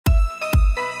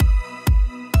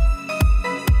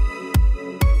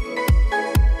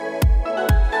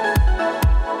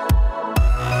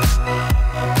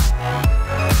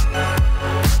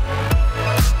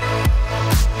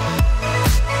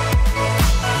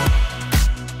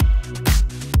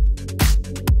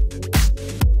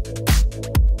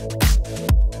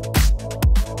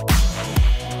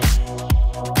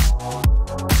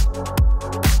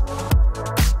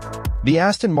The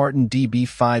Aston Martin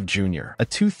DB5 Junior, a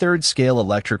 2/3 scale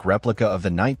electric replica of the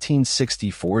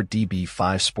 1964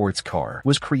 DB5 sports car,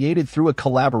 was created through a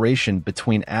collaboration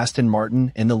between Aston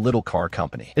Martin and the Little Car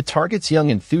Company. It targets young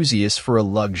enthusiasts for a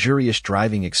luxurious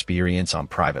driving experience on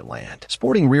private land.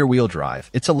 Sporting rear-wheel drive,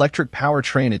 its electric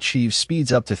powertrain achieves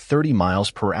speeds up to 30 miles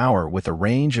per hour with a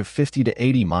range of 50 to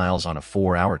 80 miles on a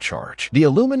 4-hour charge. The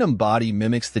aluminum body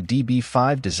mimics the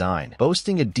DB5 design,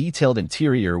 boasting a detailed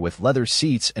interior with leather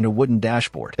seats and a wooden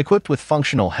dashboard. Equipped with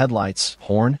functional headlights,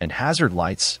 horn, and hazard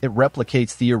lights, it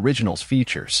replicates the original's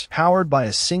features. Powered by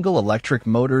a single electric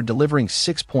motor delivering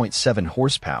 6.7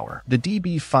 horsepower, the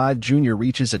DB5 Junior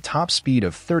reaches a top speed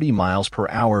of 30 miles per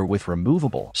hour with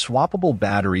removable, swappable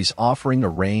batteries offering a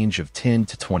range of 10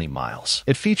 to 20 miles.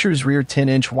 It features rear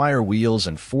 10-inch wire wheels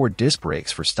and 4 disc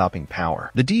brakes for stopping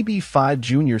power. The DB5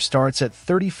 Junior starts at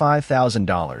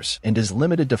 $35,000 and is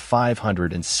limited to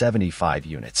 575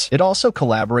 units. It also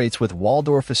collaborates with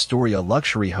Waldorf Astoria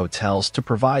luxury hotels to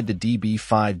provide the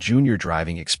DB5 Junior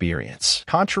driving experience.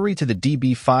 Contrary to the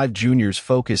DB5 Junior's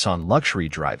focus on luxury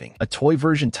driving, a toy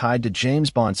version tied to James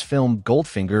Bond's film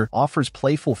Goldfinger offers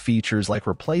playful features like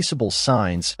replaceable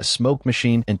signs, a smoke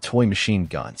machine, and toy machine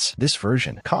guns. This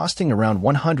version, costing around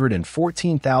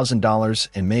 $114,000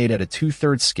 and made at a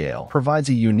 2/3 scale, provides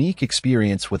a unique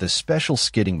experience with a special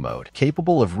skidding mode,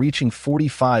 capable of reaching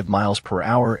 45 miles per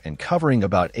hour and covering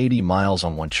about 80 miles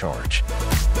on one charge.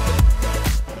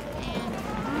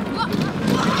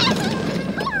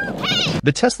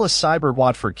 The Tesla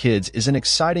Cyberquad for kids is an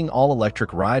exciting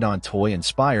all-electric ride-on toy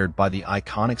inspired by the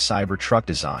iconic Cybertruck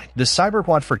design. The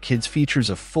Cyberquad for kids features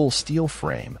a full steel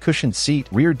frame, cushioned seat,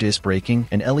 rear disc braking,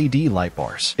 and LED light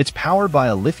bars. It's powered by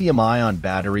a lithium-ion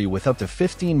battery with up to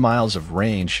 15 miles of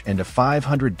range and a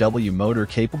 500W motor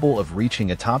capable of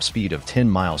reaching a top speed of 10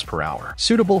 miles per hour.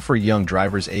 Suitable for young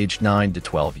drivers aged 9 to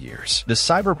 12 years. The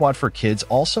Cyberquad for kids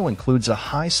also includes a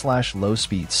high/low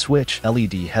speed switch,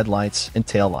 LED headlights, and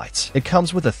taillights. It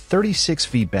comes with a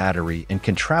 36V battery and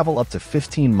can travel up to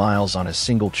 15 miles on a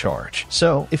single charge.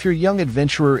 So, if your young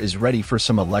adventurer is ready for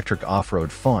some electric off-road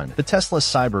fun, the Tesla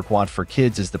Cyberquad for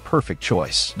kids is the perfect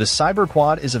choice. The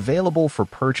Cyberquad is available for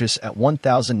purchase at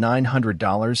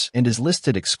 $1,900 and is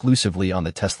listed exclusively on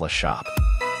the Tesla shop.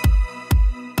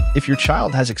 If your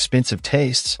child has expensive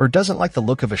tastes or doesn't like the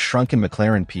look of a shrunken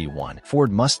McLaren P1, Ford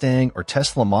Mustang, or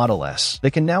Tesla Model S, they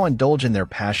can now indulge in their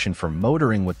passion for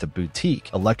motoring with the boutique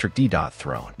electric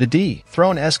D-Throne. The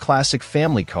D-Throne S-Classic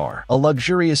family car, a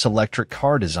luxurious electric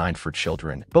car designed for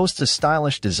children, boasts a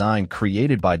stylish design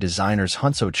created by designers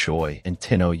Hunso Choi and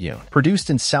Tino Yoon. Produced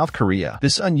in South Korea,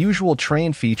 this unusual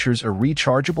train features a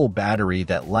rechargeable battery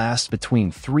that lasts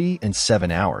between 3 and 7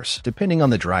 hours, depending on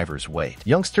the driver's weight.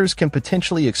 Youngsters can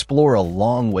potentially explore a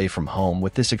long way from home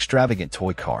with this extravagant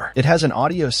toy car. It has an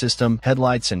audio system,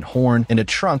 headlights and horn, and a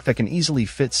trunk that can easily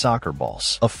fit soccer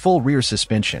balls, a full rear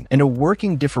suspension, and a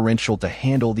working differential to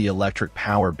handle the electric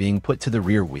power being put to the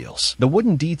rear wheels. The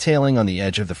wooden detailing on the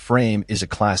edge of the frame is a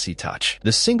classy touch.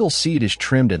 The single seat is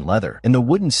trimmed in leather, and the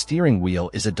wooden steering wheel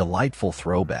is a delightful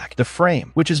throwback. The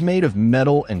frame, which is made of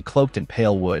metal and cloaked in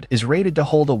pale wood, is rated to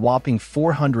hold a whopping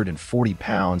 440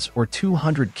 pounds or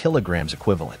 200 kilograms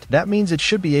equivalent. That means it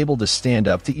should be able to stand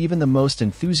up to even the most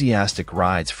enthusiastic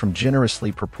rides from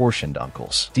generously proportioned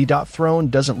uncles. D-Throne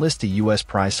doesn't list a US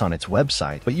price on its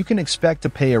website, but you can expect to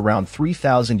pay around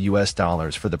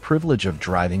 $3,000 for the privilege of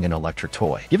driving an electric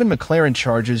toy. Given McLaren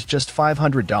charges just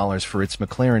 $500 for its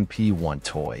McLaren P1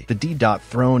 toy, the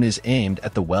D-Throne is aimed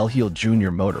at the well-heeled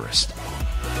junior motorist.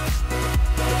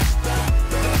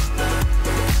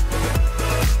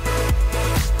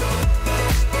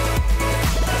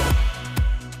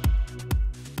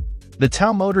 The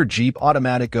Towmotor Jeep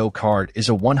Automatic Go-Kart is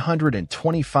a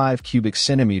 125 cubic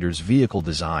centimeters vehicle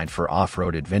designed for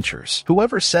off-road adventures.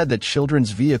 Whoever said that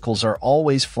children's vehicles are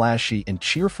always flashy and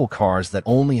cheerful cars that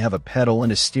only have a pedal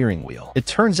and a steering wheel? It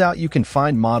turns out you can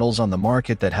find models on the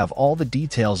market that have all the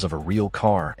details of a real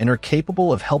car and are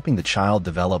capable of helping the child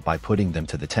develop by putting them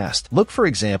to the test. Look, for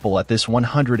example, at this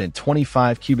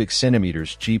 125 cubic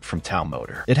centimeters Jeep from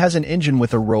Towmotor. It has an engine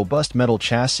with a robust metal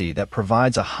chassis that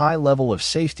provides a high level of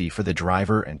safety for the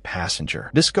driver and passenger.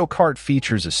 This go-kart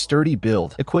features a sturdy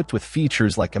build equipped with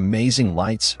features like amazing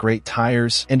lights, great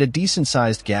tires, and a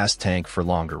decent-sized gas tank for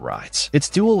longer rides. Its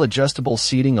dual adjustable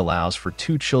seating allows for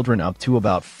 2 children up to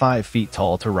about 5 feet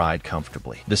tall to ride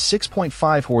comfortably. The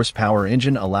 6.5 horsepower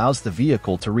engine allows the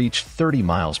vehicle to reach 30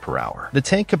 miles per hour. The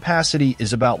tank capacity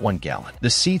is about 1 gallon. The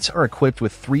seats are equipped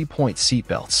with 3-point seat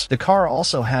belts. The car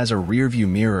also has a rear-view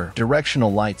mirror,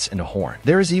 directional lights, and a horn.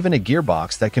 There is even a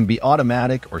gearbox that can be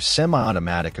automatic or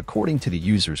semi-automatic according to the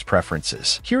user's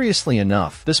preferences. Curiously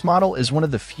enough, this model is one of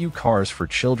the few cars for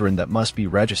children that must be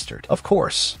registered. Of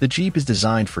course, the Jeep is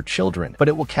designed for children, but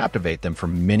it will captivate them for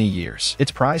many years.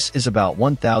 Its price is about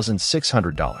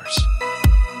 $1,600.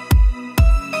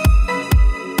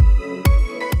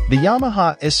 The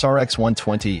Yamaha SRX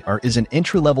 120 is an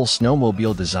entry-level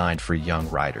snowmobile designed for young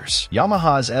riders.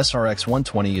 Yamaha's SRX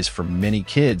 120 is for many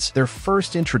kids their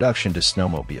first introduction to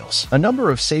snowmobiles. A number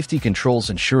of safety controls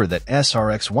ensure that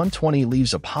SRX 120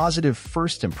 leaves a positive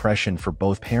first impression for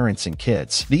both parents and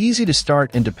kids. The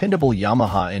easy-to-start and dependable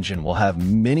Yamaha engine will have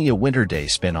many a winter day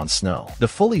spent on snow. The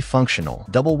fully functional,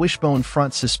 double wishbone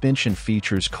front suspension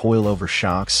features coil-over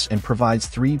shocks and provides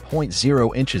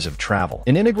 3.0 inches of travel.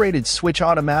 An integrated switch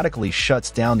automatically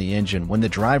shuts down the engine when the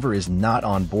driver is not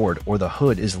on board or the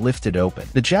hood is lifted open.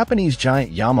 The Japanese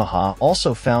giant Yamaha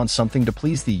also found something to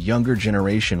please the younger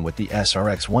generation with the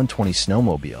SRX 120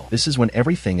 snowmobile. This is when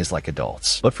everything is like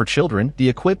adults. But for children, the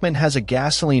equipment has a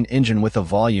gasoline engine with a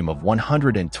volume of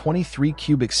 123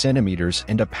 cubic centimeters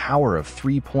and a power of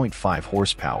 3.5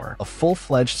 horsepower, a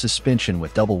full-fledged suspension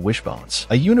with double wishbones,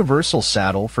 a universal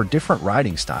saddle for different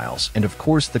riding styles, and of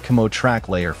course the Komodo track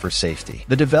layer for safety.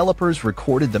 The developers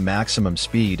recorded the maximum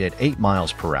speed at 8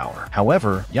 miles per hour.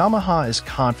 However, Yamaha is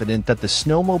confident that the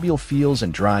snowmobile feels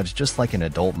and drives just like an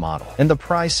adult model, and the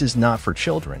price is not for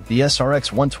children. The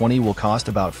SRX 120 will cost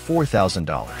about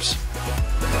 $4,000.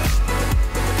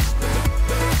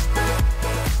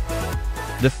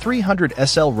 The 300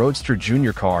 SL Roadster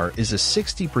Junior Car is a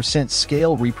 60%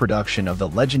 scale reproduction of the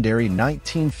legendary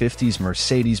 1950s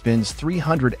Mercedes-Benz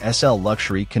 300 SL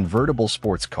luxury convertible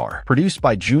sports car. Produced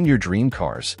by Junior Dream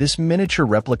Cars, this miniature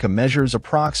replica measures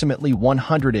approximately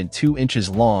 102 inches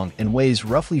long and weighs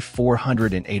roughly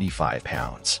 485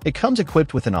 pounds. It comes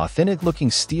equipped with an authentic-looking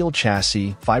steel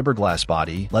chassis, fiberglass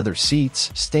body, leather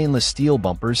seats, stainless steel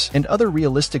bumpers, and other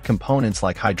realistic components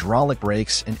like hydraulic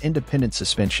brakes and independent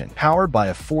suspension. Powered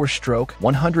by a 4-stroke,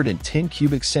 110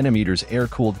 cubic centimeters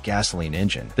air-cooled gasoline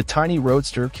engine, the tiny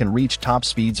Roadster can reach top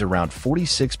speeds around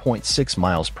 46.6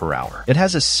 miles per hour. It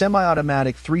has a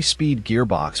semi-automatic 3-speed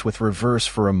gearbox with reverse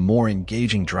for a more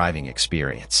engaging driving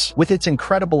experience. With its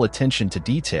incredible attention to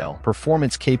detail,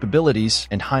 performance capabilities,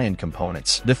 and high-end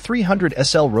components, the 300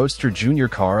 SL Roadster Junior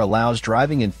Car allows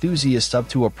driving enthusiasts up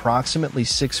to approximately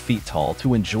 6 feet tall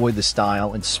to enjoy the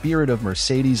style and spirit of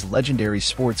Mercedes' legendary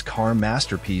sports car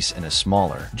masterpiece in a smaller,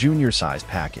 junior-sized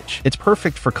package. It's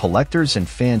perfect for collectors and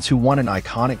fans who want an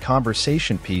iconic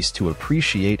conversation piece to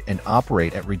appreciate and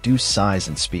operate at reduced size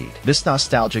and speed. This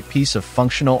nostalgic piece of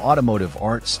functional automotive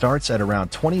art starts at around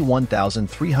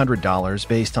 $21,300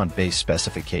 based on base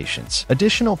specifications.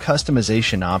 Additional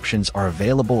customization options are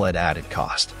available at added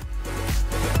cost.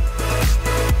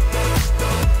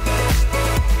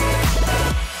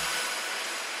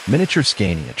 Miniature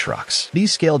Scania trucks.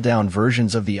 These scaled-down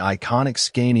versions of the iconic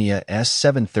Scania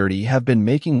S730 have been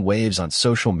making waves on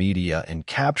social media and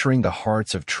capturing the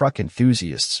hearts of truck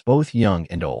enthusiasts, both young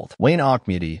and old. Wayne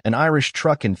Auchmuty, an Irish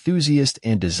truck enthusiast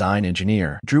and design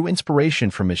engineer, drew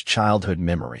inspiration from his childhood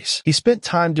memories. He spent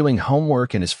time doing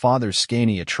homework in his father's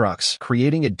Scania trucks,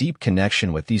 creating a deep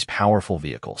connection with these powerful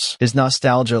vehicles. His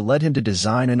nostalgia led him to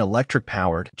design an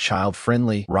electric-powered,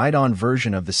 child-friendly, ride-on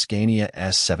version of the Scania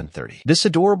S730. This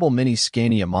adorable mini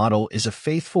Scania model is a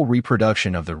faithful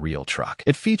reproduction of the real truck.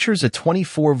 It features a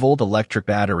 24-volt electric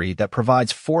battery that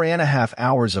provides 4.5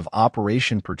 hours of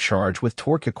operation per charge with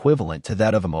torque equivalent to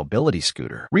that of a mobility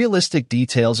scooter. Realistic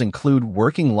details include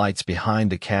working lights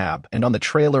behind the cab and on the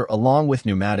trailer along with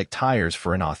pneumatic tires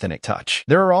for an authentic touch.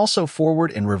 There are also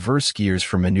forward and reverse gears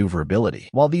for maneuverability.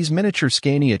 While these miniature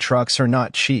Scania trucks are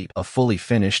not cheap, a fully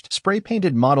finished,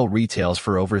 spray-painted model retails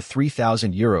for over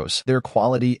 €3,000. Their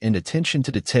quality and attention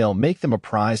to detail make them a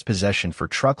prized possession for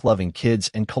truck-loving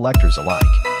kids and collectors alike.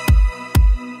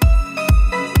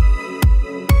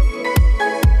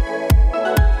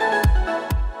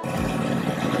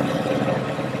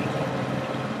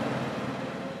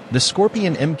 The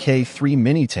Scorpion Mk3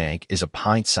 mini tank is a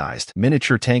pint-sized,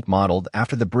 miniature tank modeled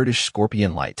after the British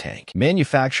Scorpion light tank.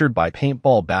 Manufactured by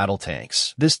Paintball Battle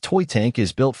Tanks, this toy tank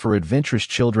is built for adventurous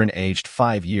children aged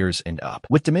 5 years and up.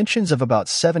 With dimensions of about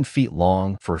 7 feet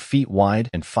long, 4 feet wide,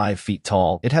 and 5 feet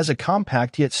tall, it has a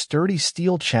compact yet sturdy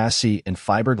steel chassis and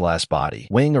fiberglass body,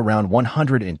 weighing around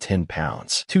 110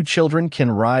 pounds. 2 children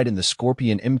can ride in the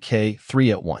Scorpion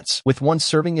Mk3 at once, with one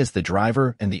serving as the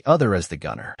driver and the other as the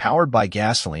gunner. Powered by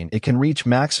gasoline, traveling, it can reach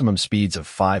maximum speeds of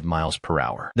 5 miles per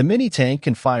hour. The mini tank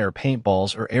can fire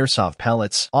paintballs or airsoft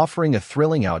pellets, offering a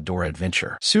thrilling outdoor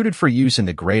adventure. Suited for use in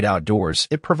the great outdoors,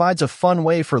 it provides a fun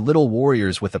way for little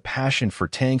warriors with a passion for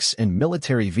tanks and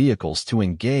military vehicles to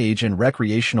engage in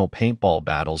recreational paintball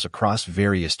battles across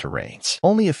various terrains.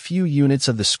 Only a few units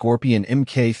of the Scorpion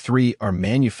Mk3 are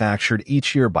manufactured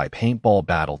each year by Paintball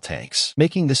Battle Tanks,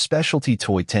 making the specialty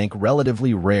toy tank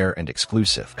relatively rare and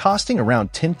exclusive. Costing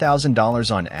around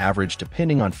 $10,000 on average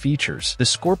depending on features, the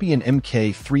Scorpion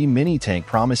Mk3 mini tank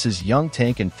promises young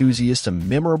tank enthusiasts a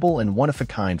memorable and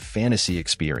one-of-a-kind fantasy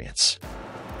experience.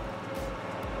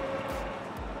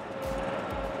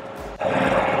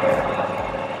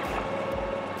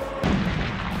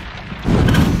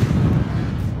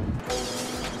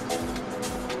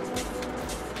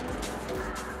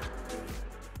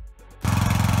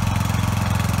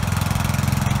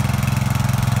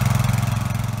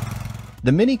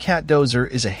 The mini Cat Dozer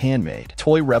is a handmade,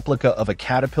 toy replica of a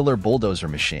Caterpillar bulldozer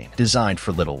machine designed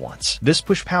for little ones. This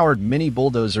push-powered mini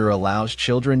bulldozer allows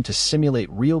children to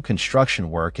simulate real construction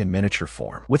work in miniature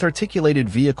form. With articulated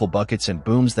vehicle buckets and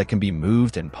booms that can be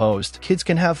moved and posed, kids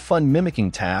can have fun mimicking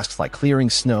tasks like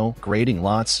clearing snow, grading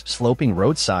lots, sloping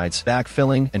roadsides,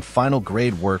 backfilling, and final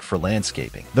grade work for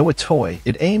landscaping. Though a toy,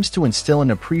 it aims to instill an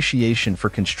appreciation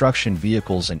for construction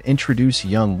vehicles and introduce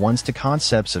young ones to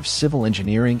concepts of civil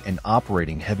engineering and operating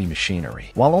heavy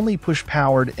machinery. While only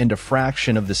push-powered and a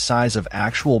fraction of the size of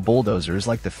actual bulldozers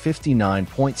like the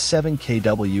 59.7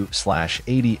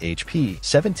 kW/80 HP,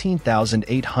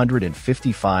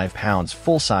 17,855 pounds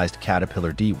full-sized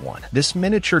Caterpillar D1, this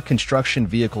miniature construction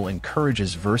vehicle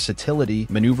encourages versatility,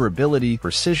 maneuverability,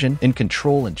 precision, and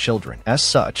control in children. As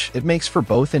such, it makes for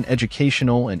both an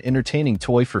educational and entertaining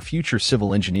toy for future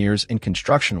civil engineers and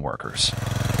construction workers.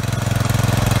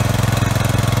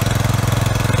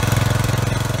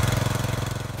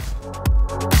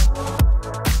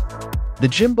 The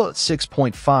JimBoats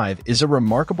 6.5 is a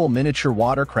remarkable miniature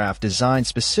watercraft designed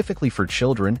specifically for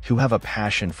children who have a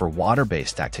passion for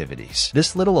water-based activities.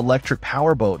 This little electric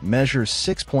powerboat measures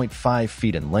 6.5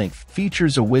 feet in length,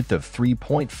 features a width of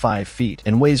 3.5 feet,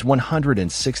 and weighs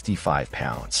 165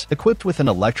 pounds. Equipped with an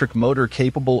electric motor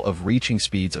capable of reaching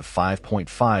speeds of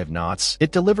 5.5 knots,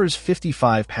 it delivers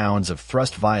 55 pounds of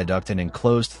thrust viaduct and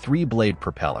enclosed 3-blade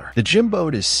propeller. The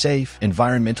JimBoat is safe,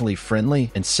 environmentally friendly,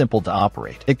 and simple to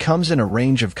operate. It comes in a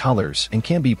range of colors and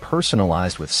can be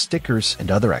personalized with stickers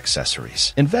and other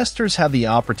accessories. Investors have the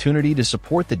opportunity to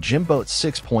support the JimBoats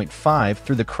 6.5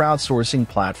 through the crowdsourcing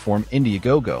platform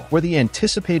Indiegogo, where the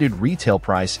anticipated retail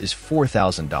price is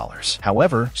 $4,000.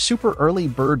 However, super early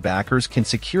bird backers can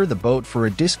secure the boat for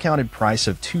a discounted price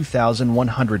of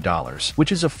 $2,100,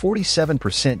 which is a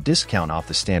 47% discount off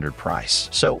the standard price.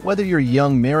 So whether your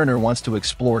young mariner wants to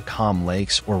explore calm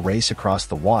lakes or race across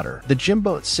the water, the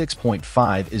JimBoats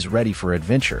 6.5 is ready for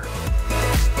adventure.